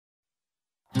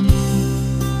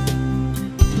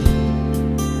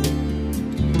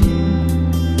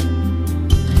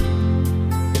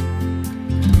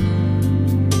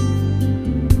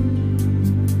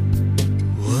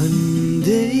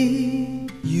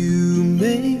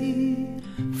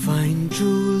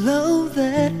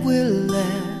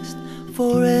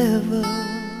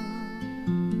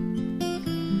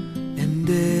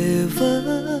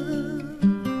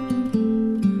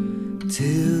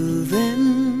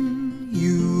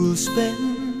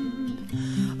spend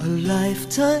a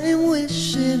lifetime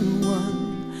wishing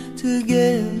one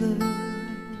together.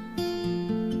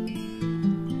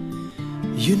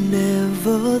 You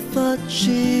never thought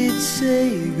she'd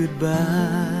say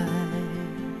goodbye,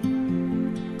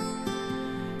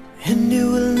 and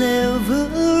you will never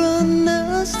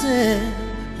understand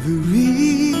the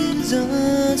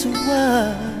reasons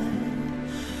why.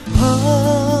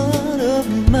 Heart of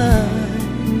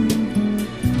mine,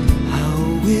 how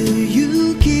will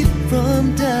you keep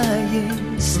from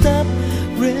dying? Stop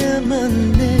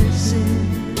reminiscing.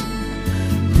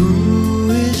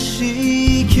 Who is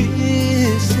she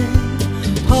kissing?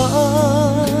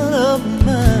 Heart of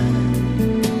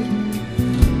mine,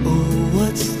 oh,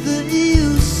 what's the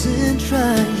use in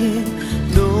trying?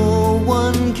 No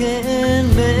one can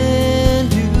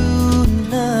mend you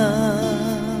now.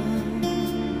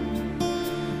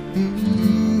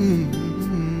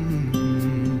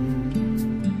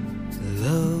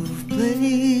 Love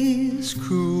plays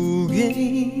cruel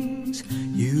games.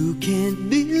 You can't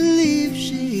believe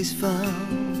she's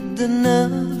found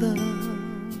another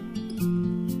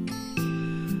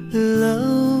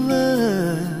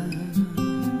lover.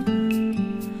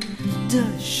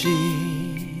 Does she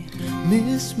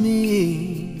miss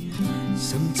me?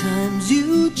 Sometimes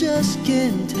you just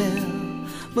can't tell,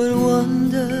 but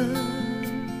wonder.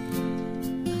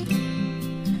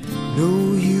 No,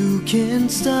 you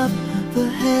can't stop the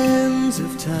hands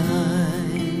of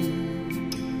time,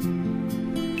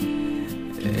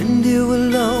 and it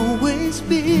will always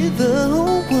be the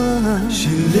one she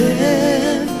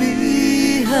left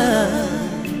behind.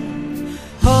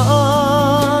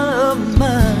 Heart of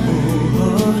mine, oh,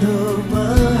 heart of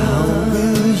mine, how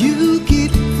will you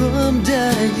keep from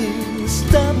dying?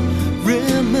 Stop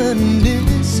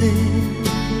reminiscing.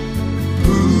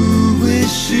 Who is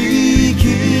she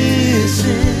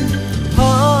kissing?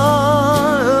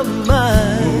 Heart of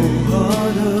mine, oh,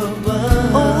 heart of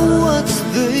mine, oh, what's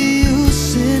the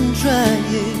use in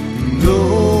trying? No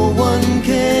one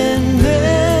can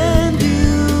mend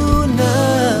you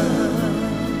now.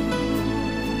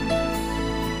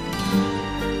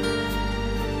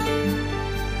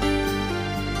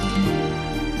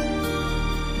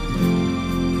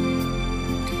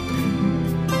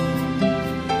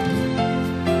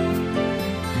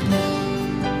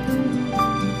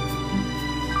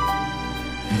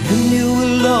 And you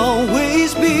will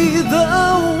always be the